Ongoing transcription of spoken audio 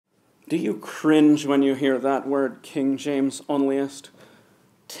Do you cringe when you hear that word, King James onlyist?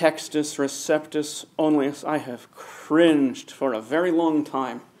 Textus receptus onlyist. I have cringed for a very long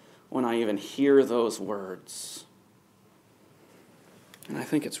time when I even hear those words. And I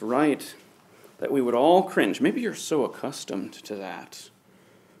think it's right that we would all cringe. Maybe you're so accustomed to that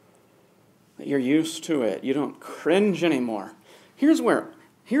you're used to it. You don't cringe anymore. Here is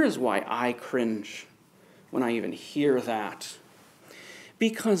why I cringe when I even hear that.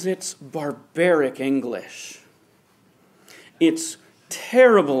 Because it's barbaric English. It's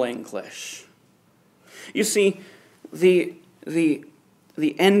terrible English. You see, the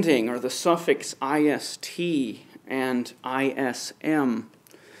ending or the suffix ist and ism,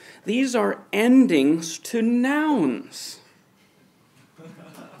 these are endings to nouns.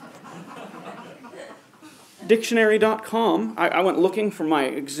 Dictionary.com, I went looking for my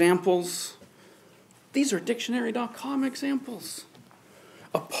examples. These are dictionary.com examples.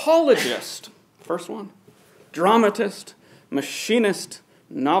 Apologist, first one. Dramatist, machinist,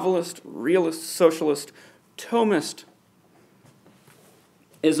 novelist, realist, socialist, Thomist.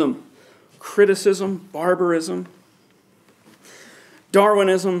 Ism, criticism, barbarism.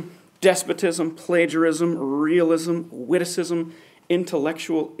 Darwinism, despotism, plagiarism, realism, witticism,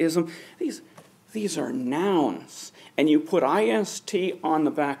 intellectualism. These are nouns. And you put ist on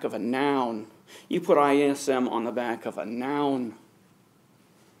the back of a noun. You put ism on the back of a noun.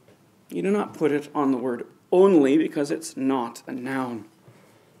 You do not put it on the word only because it's not a noun.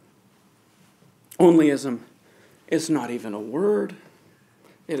 Onlyism is not even a word.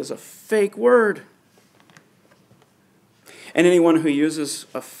 It is a fake word. And anyone who uses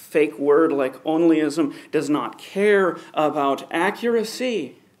a fake word like onlyism does not care about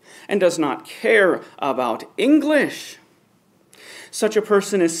accuracy and does not care about English. Such a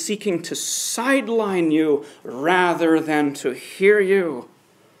person is seeking to sideline you rather than to hear you.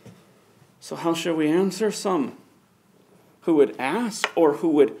 So how shall we answer some who would ask or who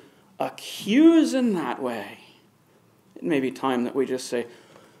would accuse in that way? It may be time that we just say,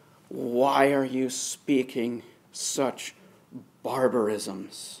 why are you speaking such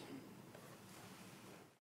barbarisms?